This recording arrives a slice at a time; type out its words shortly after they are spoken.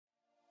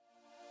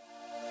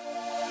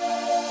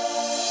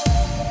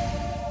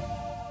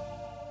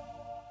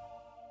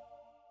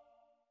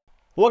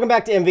Welcome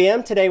back to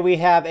MVM. Today we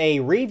have a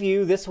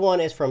review. This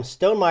one is from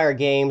Stonemaier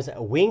Games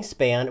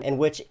Wingspan, in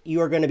which you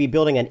are going to be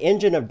building an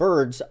engine of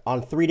birds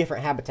on 3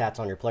 different habitats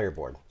on your player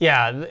board.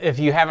 Yeah, if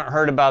you haven't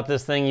heard about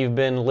this thing, you've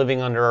been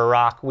living under a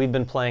rock. We've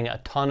been playing a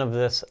ton of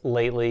this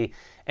lately.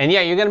 And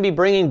yeah, you're going to be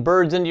bringing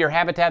birds into your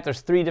habitat.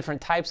 There's 3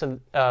 different types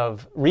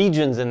of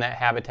regions in that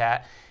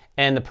habitat.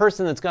 And the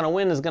person that's going to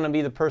win is going to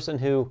be the person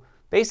who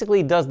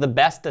basically does the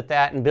best at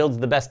that and builds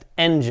the best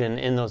engine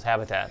in those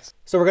habitats.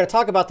 So we're going to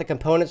talk about the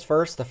components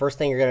first. The first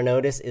thing you're going to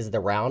notice is the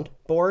round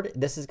board.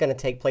 This is going to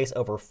take place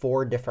over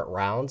 4 different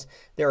rounds.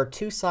 There are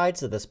 2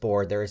 sides of this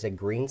board. There is a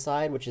green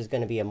side, which is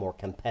going to be a more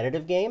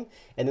competitive game,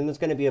 and then there's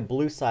going to be a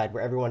blue side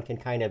where everyone can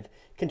kind of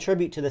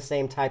contribute to the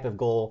same type of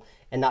goal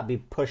and not be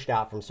pushed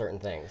out from certain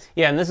things.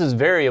 Yeah, and this is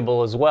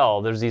variable as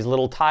well. There's these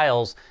little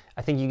tiles.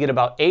 I think you get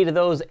about 8 of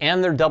those,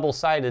 and they're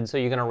double-sided, so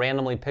you're going to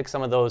randomly pick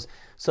some of those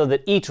so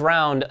that each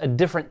round a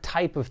different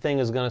type of thing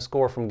is going to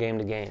score from game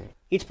to game.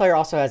 Each player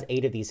also has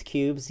 8 of these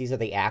cubes. These are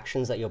the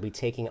actions that you'll be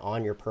taking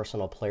on your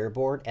personal player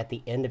board. At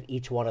the end of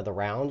each one of the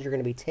rounds, you're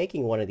going to be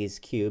taking one of these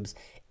cubes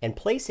and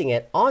placing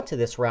it onto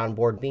this round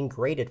board, being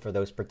graded for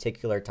those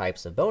particular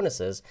types of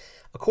bonuses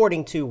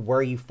according to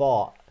where you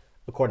fall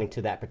according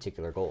to that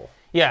particular goal.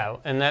 Yeah,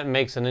 and that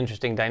makes an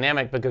interesting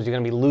dynamic because you're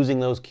going to be losing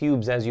those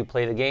cubes as you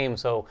play the game.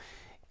 So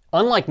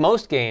unlike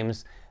most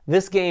games,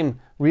 this game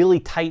really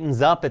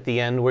tightens up at the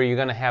end where you're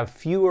going to have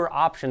fewer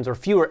options or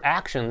fewer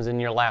actions in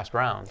your last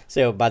round.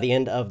 So by the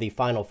end of the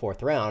final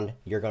 4th round,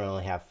 you're going to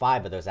only have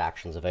 5 of those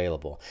actions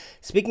available.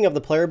 Speaking of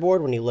the player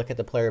board, when you look at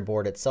the player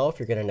board itself,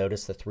 you're going to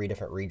notice the 3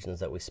 different regions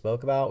that we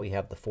spoke about. We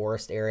have the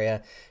forest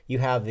area, you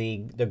have the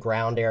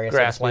ground area,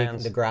 grasslands. So to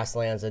speak, the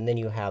grasslands, and then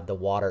you have the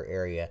water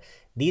area.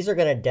 These are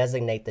going to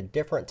designate the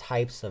different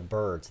types of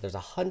birds. There's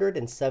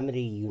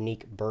 170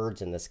 unique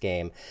birds in this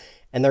game,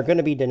 and they're going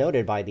to be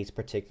denoted by these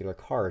particular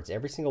cards.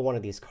 Every single one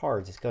of these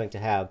cards is going to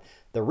have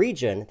the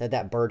region that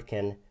that bird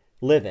can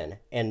live in,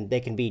 and they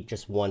can be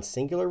just one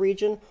singular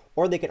region,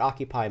 or they could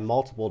occupy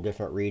multiple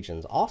different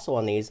regions. Also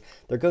on these,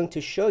 they're going to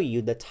show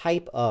you the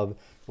type of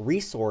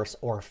resource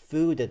or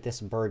food that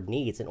this bird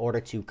needs in order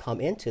to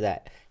come into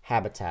that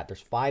habitat.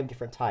 There's 5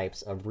 different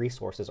types of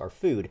resources or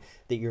food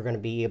that you're going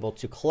to be able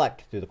to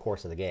collect through the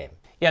course of the game.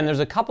 Yeah, and there's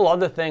a couple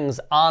other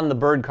things on the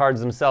bird cards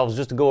themselves,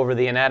 just to go over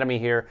the anatomy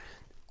here.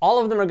 All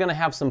of them are going to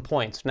have some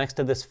points next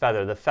to this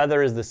feather. The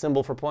feather is the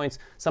symbol for points.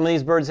 Some of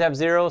these birds have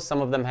 0,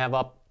 some of them have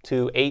up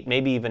to 8,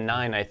 maybe even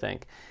 9, I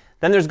think.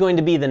 Then there's going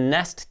to be the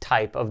nest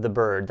type of the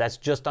bird. That's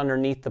just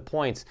underneath the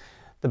points.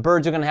 The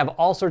birds are going to have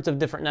all sorts of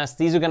different nests.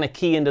 These are going to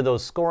key into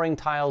those scoring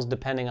tiles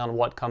depending on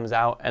what comes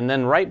out. And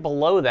then right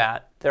below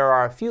that, there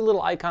are a few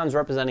little icons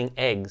representing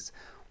eggs.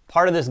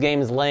 Part of this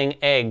game is laying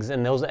eggs,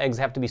 and those eggs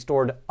have to be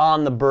stored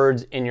on the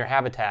birds in your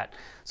habitat.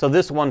 So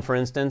this one, for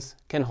instance,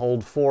 can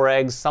hold 4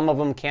 eggs. Some of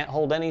them can't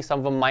hold any. Some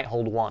of them might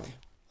hold 1.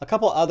 A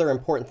couple other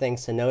important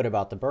things to note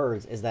about the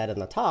birds is that in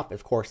the top,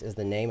 of course, is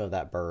the name of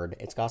that bird.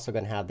 It's also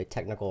going to have the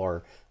technical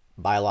or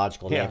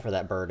biological name for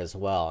that bird as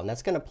well. And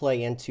that's going to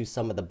play into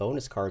some of the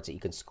bonus cards that you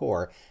can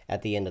score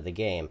at the end of the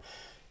game.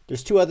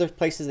 There's 2 other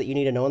places that you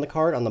need to know on the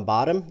card. On the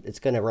bottom, it's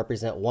going to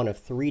represent one of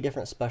 3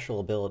 different special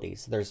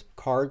abilities. There's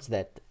cards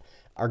that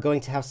are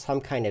going to have some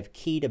kind of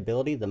keyed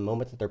ability the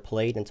moment that they're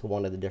played into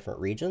one of the different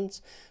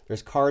regions.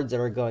 There's cards that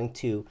are going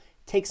to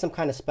take some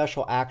kind of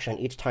special action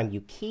each time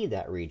you key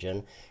that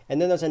region.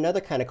 And then there's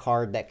another kind of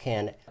card that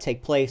can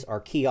take place or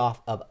key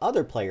off of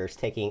other players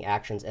taking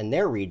actions in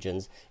their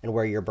regions and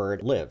where your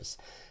bird lives.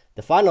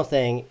 The final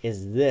thing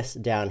is this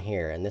down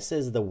here, and this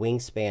is the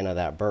wingspan of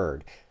that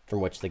bird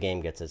from which the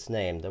game gets its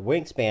name. The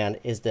wingspan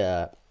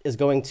is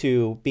going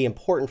to be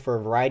important for a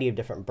variety of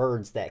different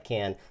birds that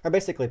are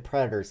basically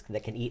predators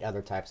that can eat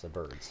other types of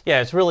birds.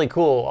 Yeah, it's really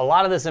cool. A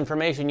lot of this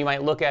information you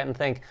might look at and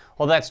think,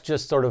 well, that's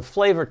just sort of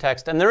flavor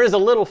text. And there is a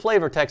little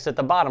flavor text at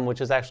the bottom,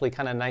 which is actually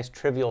kind of nice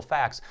trivial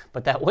facts.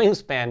 But that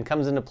wingspan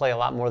comes into play a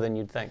lot more than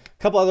you'd think.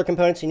 A couple other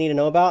components you need to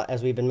know about,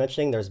 as we've been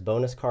mentioning, there's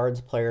bonus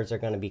cards. Players are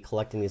going to be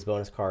collecting these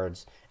bonus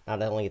cards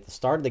not only at the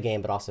start of the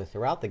game, but also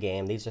throughout the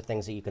game. These are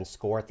things that you can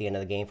score at the end of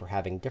the game for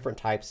having different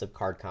types of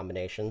card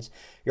combinations.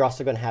 You're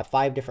also going to have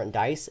 5 different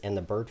dice and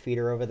the bird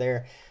feeder over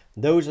there.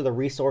 Those are the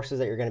resources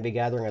that you're going to be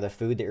gathering, or the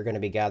food that you're going to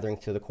be gathering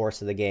through the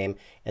course of the game.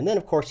 And then,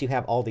 of course, you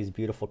have all these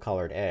beautiful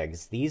colored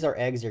eggs. These are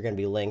eggs you're going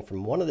to be laying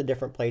from one of the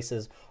different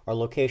places or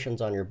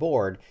locations on your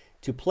board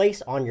to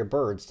place on your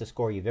birds to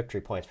score you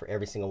victory points for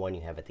every single one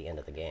you have at the end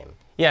of the game.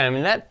 Yeah, I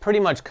mean, that pretty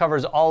much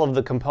covers all of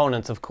the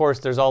components. Of course,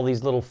 there's all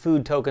these little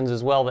food tokens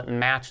as well that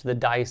match the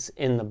dice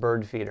in the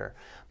bird feeder.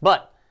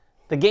 But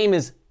the game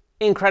is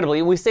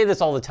incredibly, we say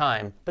this all the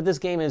time, but this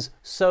game is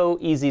so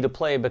easy to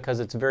play because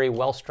it's very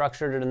well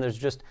structured and there's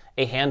just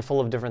a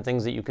handful of different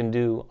things that you can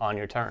do on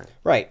your turn.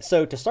 Right,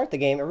 so to start the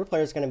game, every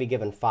player is going to be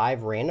given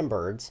 5 random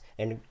birds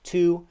and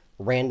 2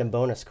 random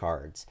bonus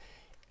cards,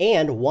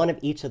 and one of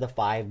each of the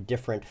 5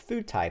 different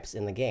food types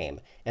in the game.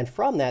 And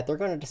from that, they're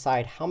going to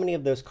decide how many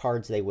of those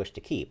cards they wish to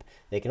keep.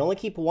 They can only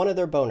keep one of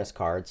their bonus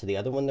cards, so the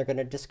other one they're going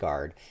to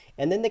discard,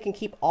 and then they can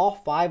keep all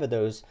 5 of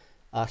those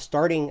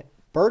starting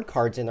bird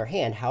cards in their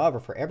hand. However,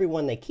 for every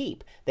one they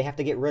keep, they have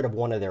to get rid of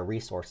one of their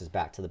resources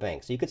back to the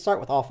bank. So you could start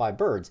with all 5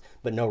 birds,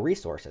 but no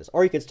resources.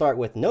 Or you could start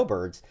with no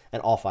birds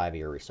and all 5 of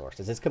your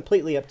resources. It's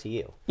completely up to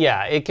you.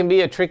 Yeah, it can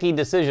be a tricky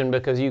decision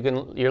because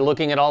you're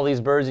looking at all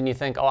these birds and you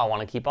think, oh, I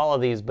want to keep all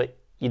of these, but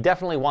you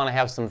definitely want to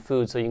have some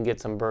food so you can get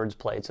some birds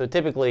played. So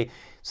typically,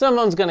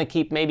 someone's going to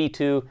keep maybe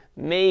 2,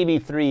 maybe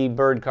 3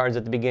 bird cards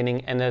at the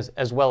beginning, and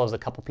as well as a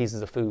couple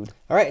pieces of food.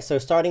 All right, so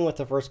starting with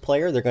the first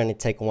player, they're going to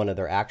take one of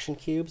their action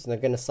cubes, and they're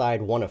going to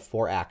decide one of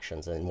 4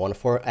 actions. And one of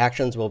 4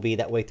 actions will be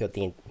that way throughout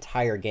the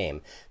entire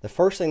game. The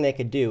first thing they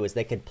could do is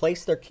they could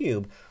place their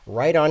cube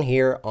right on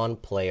here on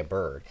Play a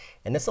Bird.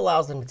 And this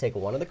allows them to take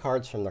one of the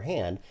cards from their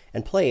hand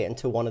and play it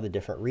into one of the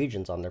different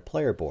regions on their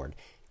player board.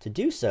 To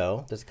do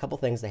so, there's a couple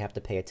things they have to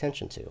pay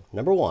attention to.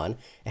 Number 1,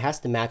 it has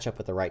to match up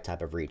with the right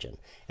type of region.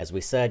 As we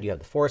said, you have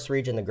the forest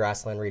region, the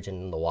grassland region,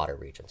 and the water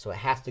region. So it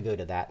has to go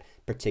to that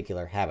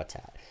particular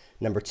habitat.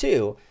 Number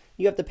 2,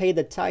 you have to pay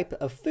the type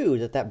of food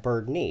that that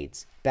bird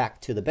needs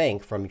back to the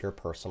bank from your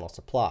personal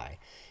supply.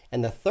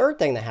 And the third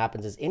thing that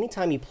happens is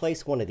anytime you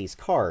place one of these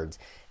cards,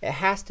 it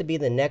has to be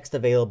the next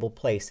available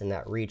place in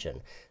that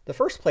region. The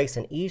first place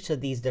in each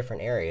of these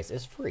different areas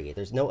is free.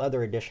 There's no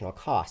other additional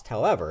cost.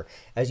 However,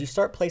 as you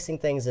start placing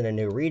things into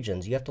new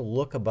regions, you have to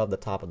look above the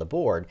top of the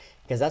board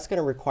because that's going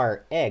to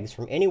require eggs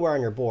from anywhere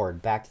on your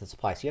board back to the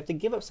supply. So you have to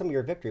give up some of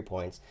your victory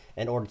points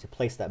in order to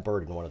place that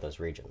bird in one of those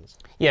regions.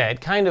 Yeah, it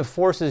kind of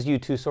forces you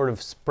to sort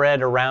of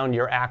spread around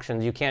your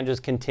actions. You can't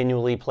just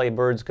continually play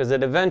birds because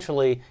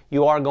eventually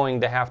you are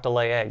going to have to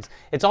lay eggs.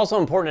 It's also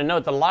important to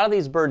note that a lot of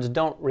these birds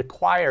don't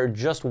require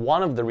just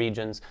one of the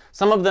regions.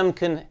 Some of them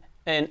can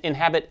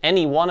inhabit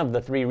any one of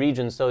the 3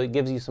 regions, so it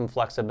gives you some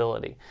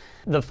flexibility.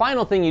 The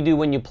final thing you do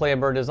when you play a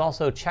bird is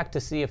also check to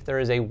see if there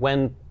is a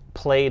when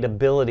played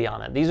ability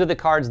on it. These are the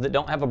cards that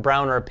don't have a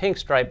brown or a pink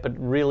stripe, but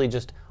really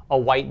just a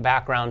white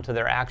background to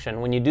their action.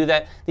 When you do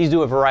that, these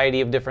do a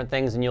variety of different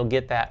things, and you'll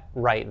get that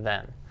right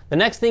then. The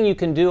next thing you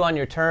can do on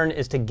your turn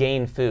is to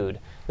gain food.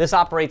 This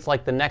operates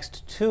like the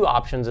next 2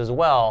 options as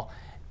well,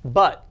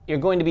 but you're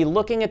going to be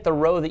looking at the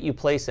row that you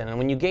place in. And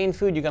when you gain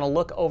food, you're going to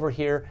look over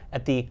here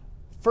at the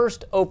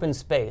first open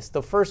space,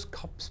 the first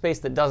space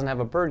that doesn't have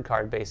a bird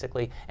card,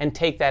 basically, and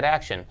take that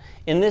action.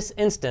 In this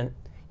instant,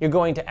 you're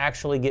going to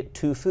actually get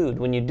 2 food.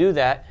 When you do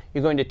that,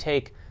 you're going to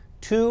take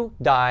 2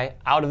 die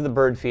out of the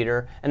bird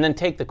feeder and then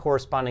take the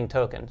corresponding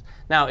tokens.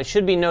 Now, it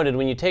should be noted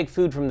when you take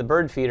food from the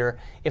bird feeder,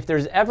 if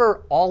there's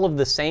ever all of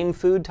the same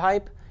food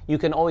type, you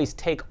can always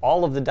take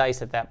all of the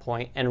dice at that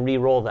point and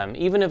re-roll them.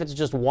 Even if it's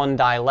just 1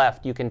 die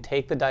left, you can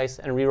take the dice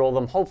and re-roll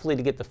them, hopefully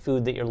to get the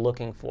food that you're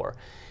looking for.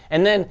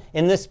 And then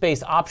in this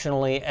space,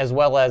 optionally, as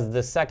well as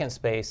the second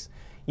space,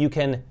 you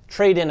can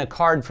trade in a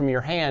card from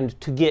your hand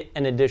to get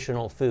an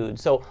additional food.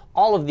 So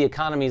all of the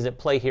economies at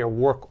play here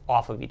work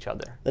off of each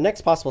other. The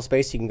next possible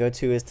space you can go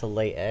to is to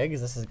lay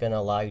eggs. This is going to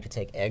allow you to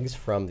take eggs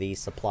from these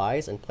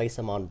supplies and place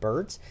them on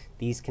birds.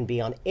 These can be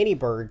on any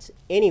birds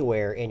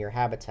anywhere in your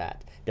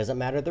habitat. Doesn't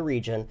matter the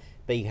region,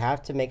 but you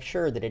have to make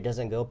sure that it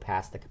doesn't go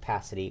past the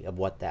capacity of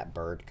what that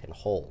bird can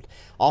hold.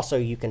 Also,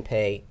 you can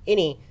pay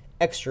any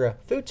extra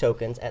food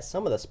tokens at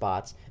some of the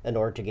spots in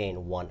order to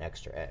gain 1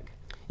 extra egg.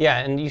 Yeah,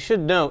 and you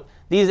should note,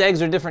 these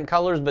eggs are different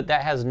colors, but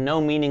that has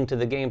no meaning to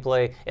the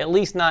gameplay, at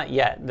least not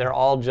yet. They're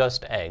all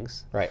just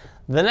eggs. Right.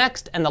 The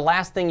next and the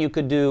last thing you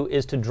could do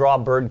is to draw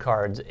bird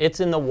cards.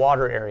 It's in the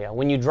water area.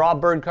 When you draw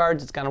bird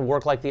cards, it's going to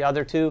work like the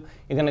other 2.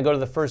 You're going to go to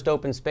the first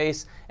open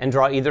space and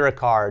draw either a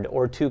card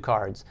or 2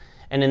 cards.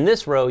 And in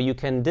this row, you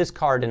can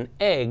discard an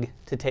egg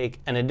to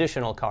take an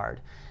additional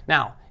card.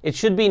 Now, it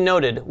should be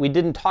noted, we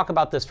didn't talk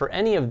about this for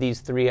any of these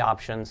 3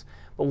 options,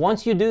 but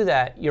once you do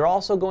that, you're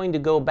also going to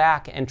go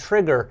back and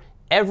trigger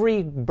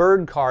every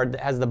bird card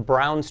that has the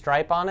brown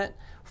stripe on it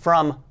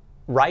from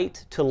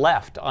right to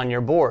left on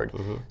your board.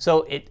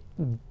 So it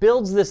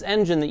builds this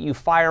engine that you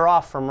fire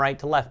off from right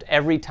to left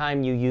every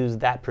time you use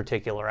that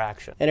particular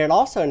action. And it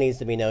also needs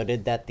to be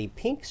noted that the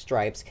pink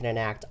stripes can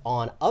enact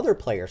on other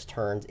players'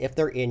 turns if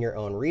they're in your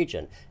own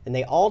region. And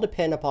they all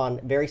depend upon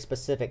very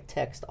specific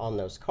text on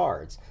those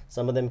cards.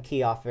 Some of them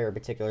key off very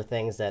particular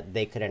things that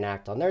they could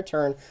enact on their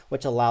turn,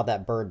 which allow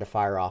that bird to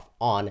fire off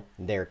on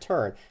their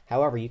turn.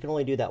 However, you can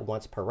only do that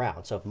once per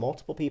round. So if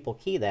multiple people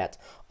key that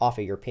off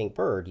of your pink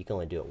bird, you can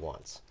only do it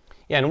once.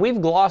 Yeah, and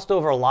we've glossed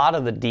over a lot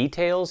of the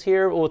details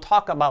here. We'll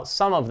talk about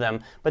some of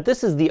them, but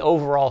this is the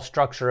overall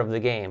structure of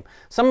the game.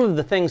 Some of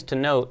the things to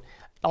note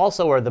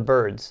also are the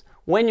birds.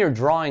 When you're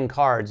drawing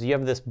cards, you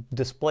have this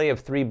display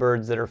of 3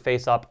 birds that are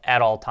face up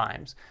at all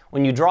times.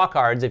 When you draw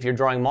cards, if you're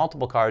drawing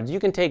multiple cards, you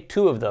can take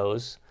 2 of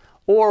those,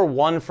 or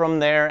 1 from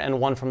there and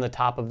 1 from the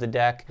top of the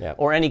deck,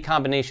 or any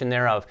combination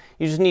thereof.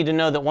 You just need to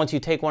know that once you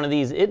take one of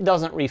these, it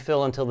doesn't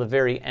refill until the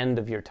very end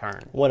of your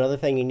turn. One other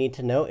thing you need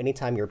to know,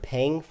 anytime you're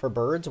paying for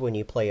birds when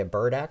you play a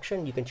bird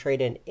action, you can trade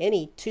in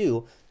any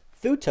 2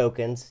 food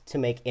tokens to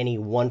make any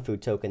 1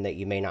 food token that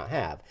you may not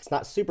have. It's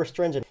not super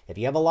stringent. If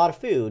you have a lot of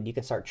food, you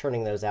can start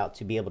churning those out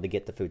to be able to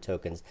get the food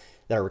tokens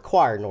that are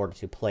required in order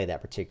to play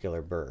that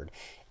particular bird.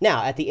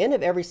 Now, at the end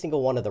of every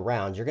single one of the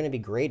rounds, you're going to be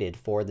graded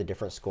for the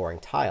different scoring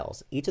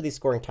tiles. Each of these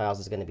scoring tiles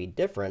is going to be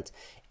different,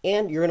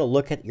 and you're going to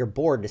look at your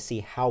board to see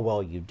how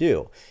well you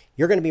do.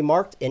 You're going to be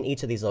marked in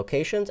each of these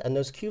locations, and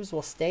those cubes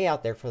will stay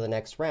out there for the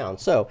next round.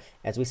 So,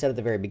 as we said at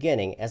the very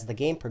beginning, as the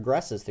game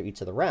progresses through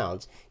each of the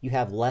rounds, you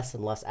have less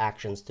and less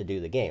actions to do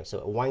the game. So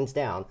it winds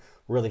down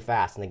really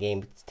fast, and the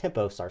game's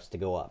tempo starts to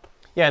go up.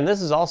 Yeah, and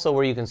this is also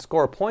where you can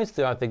score points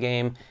throughout the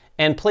game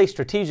and play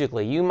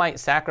strategically. You might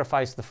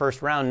sacrifice the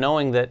first round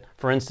knowing that,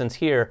 for instance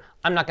here,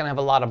 I'm not going to have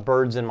a lot of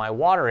birds in my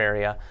water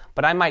area,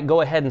 but I might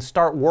go ahead and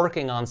start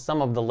working on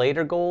some of the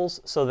later goals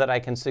so that I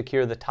can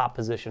secure the top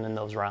position in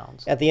those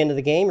rounds. At the end of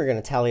the game, you're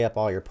going to tally up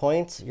all your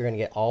points. You're going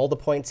to get all the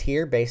points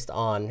here based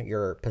on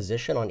your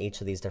position on each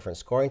of these different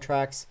scoring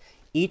tracks.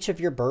 Each of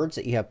your birds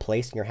that you have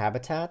placed in your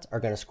habitat are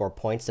going to score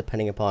points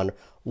depending upon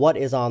what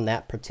is on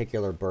that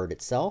particular bird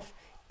itself.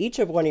 Each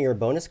of one of your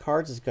bonus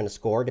cards is going to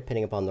score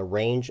depending upon the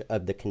range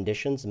of the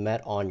conditions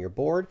met on your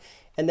board.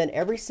 And then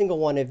every single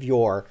one of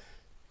your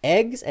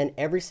eggs and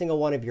every single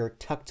one of your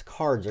tucked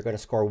cards are going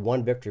to score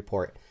 1 victory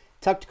point.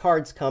 Tucked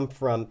cards come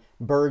from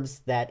birds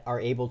that are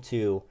able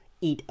to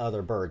eat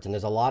other birds. And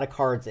there's a lot of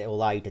cards that will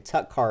allow you to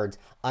tuck cards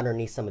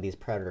underneath some of these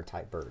predator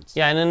type birds.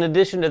 Yeah, and in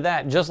addition to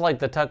that, just like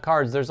the tuck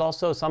cards, there's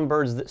also some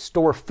birds that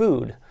store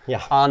food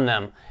on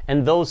them.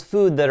 And those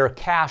food that are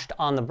cached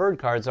on the bird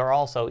cards are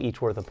also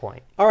each worth a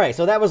point. All right,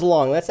 so that was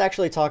long. Let's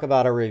actually talk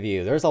about a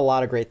review. There's a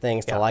lot of great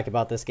things to like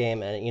about this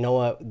game. And you know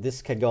what?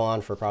 This could go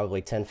on for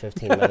probably 10,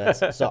 15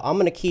 minutes. So I'm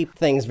going to keep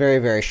things very,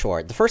 very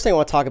short. The first thing I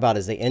want to talk about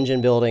is the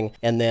engine building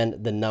and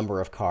then the number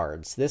of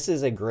cards. This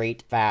is a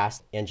great,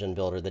 fast engine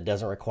builder that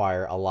doesn't require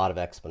a lot of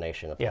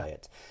explanation to play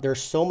it.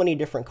 There's so many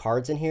different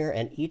cards in here,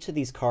 and each of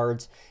these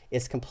cards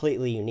is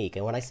completely unique.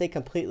 And when I say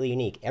completely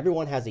unique,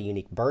 everyone has a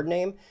unique bird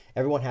name,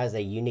 everyone has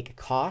a unique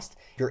cost.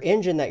 Your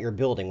engine that you're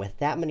building with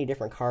that many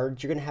different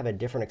cards, you're going to have a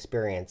different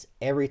experience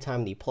every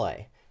time that you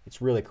play.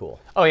 It's really cool.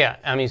 Oh yeah,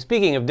 I mean,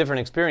 speaking of different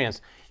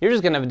experience, you're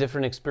just going to have a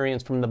different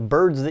experience from the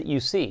birds that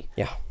you see.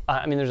 Yeah.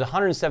 I mean, there's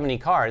 170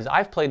 cards.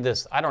 I've played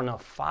this, I don't know,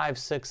 5,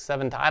 6,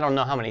 7, I don't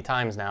know how many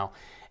times now.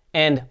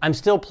 And I'm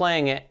still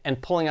playing it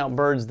and pulling out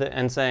birds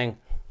and saying,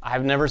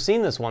 I've never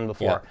seen this one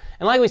before. Yeah.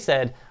 And like we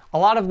said, a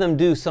lot of them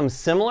do some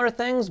similar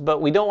things,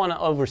 but we don't want to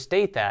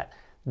overstate that.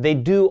 They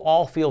do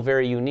all feel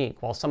very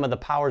unique. While some of the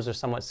powers are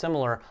somewhat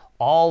similar,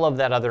 all of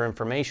that other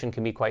information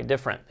can be quite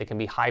different. They can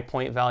be high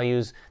point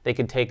values. They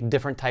can take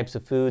different types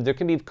of food. There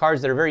can be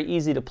cards that are very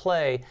easy to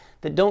play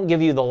that don't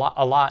give you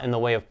a lot in the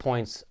way of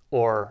points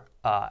or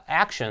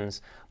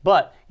actions,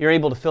 but you're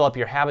able to fill up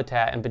your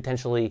habitat and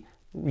potentially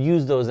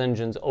use those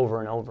engines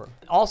over and over.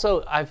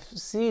 Also, I've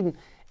seen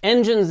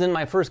engines in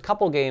my first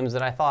couple games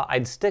that I thought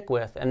I'd stick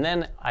with, and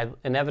then I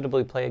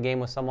inevitably play a game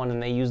with someone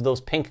and they use those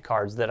pink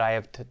cards that I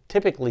have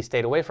typically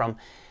stayed away from.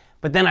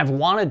 But then I've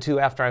wanted to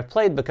after I've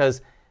played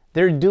because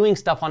they're doing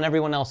stuff on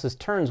everyone else's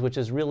turns, which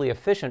is really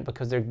efficient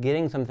because they're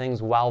getting some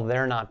things while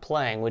they're not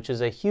playing, which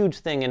is a huge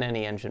thing in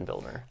any engine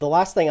builder. The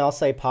last thing I'll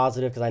say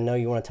positive, because I know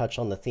you want to touch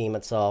on the theme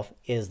itself,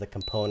 is the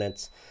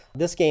components.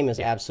 This game is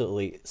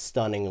absolutely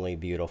stunningly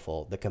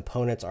beautiful. The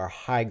components are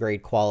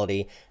high-grade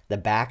quality. The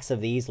backs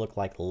of these look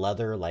like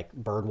leather, like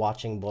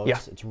bird-watching books. Yeah.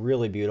 It's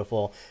really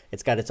beautiful.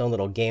 It's got its own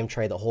little game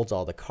tray that holds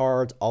all the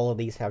cards. All of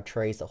these have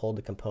trays that hold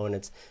the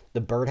components. The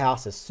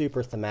birdhouse is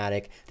super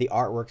thematic. The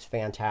artwork's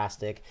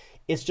fantastic.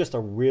 It's just a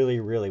really,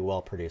 really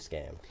well-produced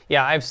game.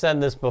 Yeah, I've said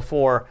this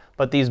before,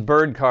 but these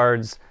bird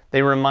cards,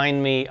 they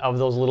remind me of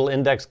those little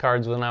index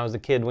cards when I was a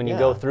kid. When you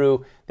go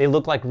through, they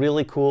look like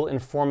really cool,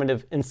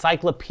 informative,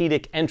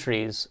 encyclopedic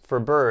entries for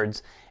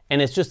birds.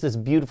 And it's just this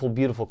beautiful,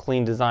 beautiful,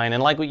 clean design.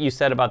 And like what you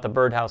said about the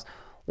birdhouse,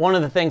 one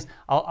of the things,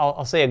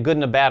 I'll say a good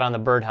and a bad on the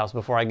birdhouse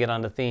before I get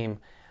on the theme.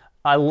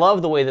 I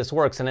love the way this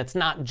works, and it's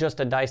not just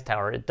a dice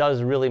tower. It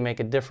does really make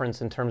a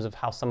difference in terms of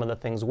how some of the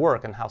things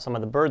work and how some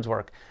of the birds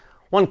work.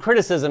 One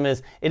criticism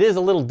is it is a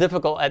little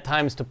difficult at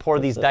times to pour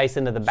these dice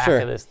into the back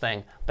of this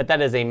thing, but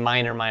that is a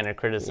minor, minor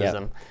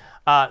criticism.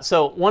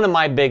 So one of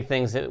my big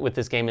things with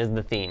this game is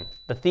the theme.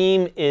 The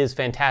theme is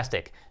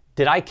fantastic.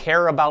 Did I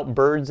care about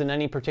birds in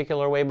any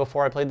particular way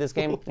before I played this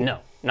game? No,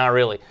 not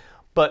really.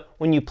 But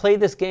when you play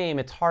this game,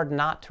 it's hard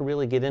not to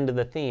really get into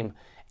the theme.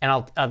 And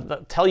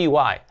I'll tell you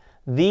why.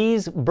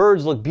 These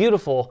birds look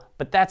beautiful,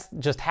 but that's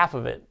just half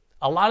of it.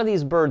 A lot of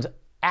these birds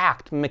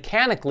act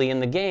mechanically in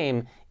the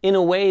game in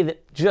a way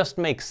that just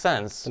makes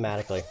sense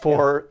thematically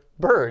for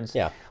birds.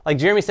 Yeah. Like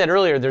Jeremy said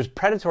earlier, there's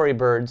predatory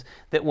birds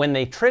that when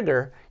they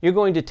trigger, you're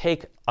going to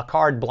take a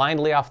card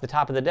blindly off the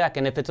top of the deck,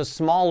 and if it's a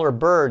smaller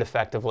bird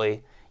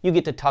effectively, you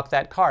get to tuck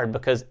that card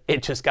because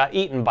it just got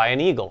eaten by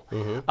an eagle.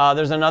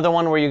 There's another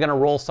one where you're going to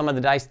roll some of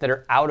the dice that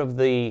are out of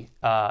the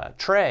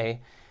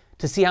tray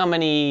to see how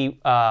many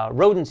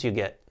rodents you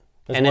get.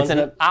 And it's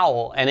an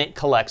owl, and it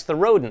collects the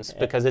rodents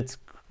because it's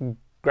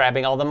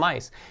grabbing all the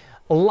mice.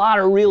 A lot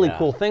of really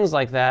cool things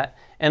like that.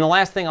 And the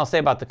last thing I'll say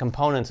about the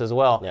components as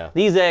well.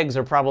 These eggs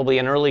are probably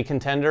an early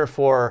contender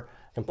for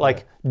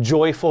like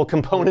joyful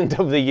component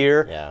of the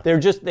year. They're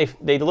just,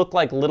 they look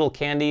like little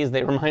candies.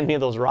 They remind me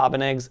of those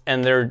robin eggs,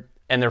 and they're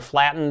and they're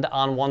flattened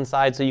on one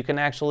side, so you can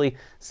actually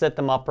set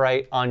them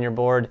upright on your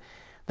board.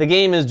 The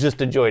game is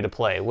just a joy to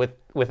play,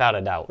 without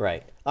a doubt.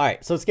 Right. All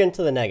right, so let's get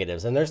into the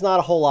negatives. And there's not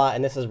a whole lot,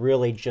 and this is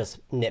really just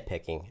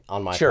nitpicking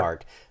on my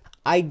part.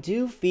 I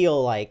do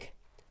feel like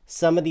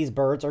some of these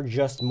birds are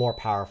just more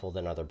powerful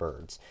than other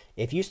birds.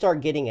 If you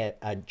start getting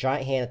a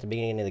giant hand at the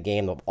beginning of the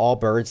game of all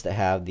birds that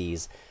have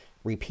these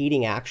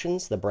repeating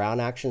actions, the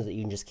brown actions that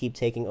you can just keep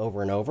taking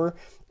over and over,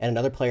 and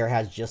another player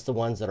has just the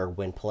ones that are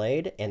when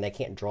played and they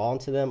can't draw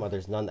into them, or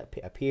there's none that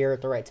appear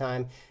at the right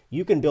time,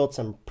 you can build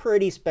some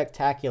pretty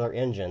spectacular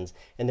engines,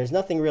 and there's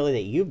nothing really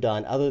that you've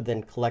done other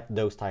than collect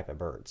those type of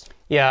birds.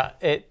 Yeah,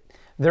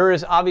 there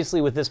is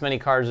obviously, with this many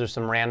cards, there's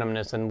some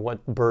randomness in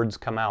what birds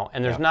come out,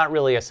 and there's not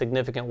really a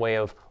significant way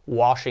of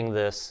washing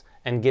this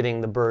and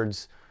getting the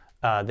birds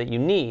that you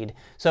need.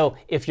 So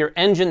if your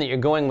engine that you're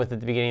going with at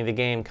the beginning of the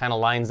game kind of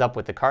lines up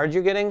with the cards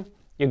you're getting,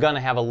 you're going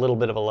to have a little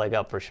bit of a leg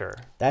up for sure.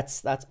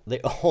 That's the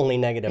only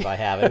negative I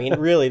have. I mean,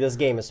 really, this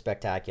game is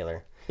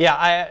spectacular.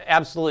 Yeah,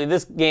 absolutely.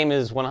 This game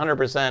is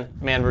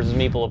 100% Man vs.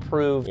 Meeple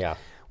approved. Yeah.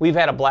 We've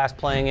had a blast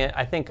playing it.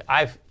 I think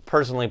I've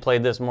personally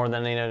played this more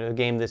than any other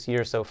game this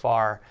year so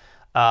far.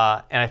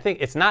 And I think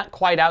it's not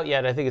quite out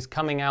yet. I think it's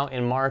coming out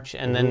in March,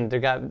 and then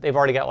they've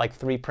already got like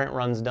 3 print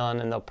runs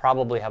done, and they'll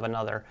probably have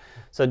another.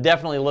 So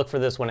definitely look for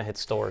this when it hits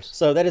stores.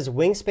 So that is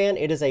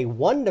Wingspan. It is a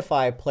 1 to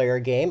 5 player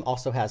game.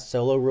 Also has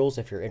solo rules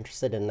if you're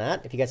interested in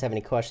that. If you guys have any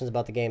questions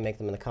about the game, make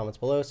them in the comments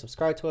below.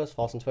 Subscribe to us,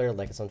 follow us on Twitter,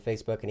 like us on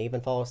Facebook, and even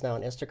follow us now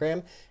on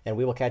Instagram. And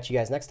we will catch you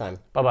guys next time.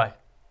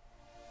 Bye-bye.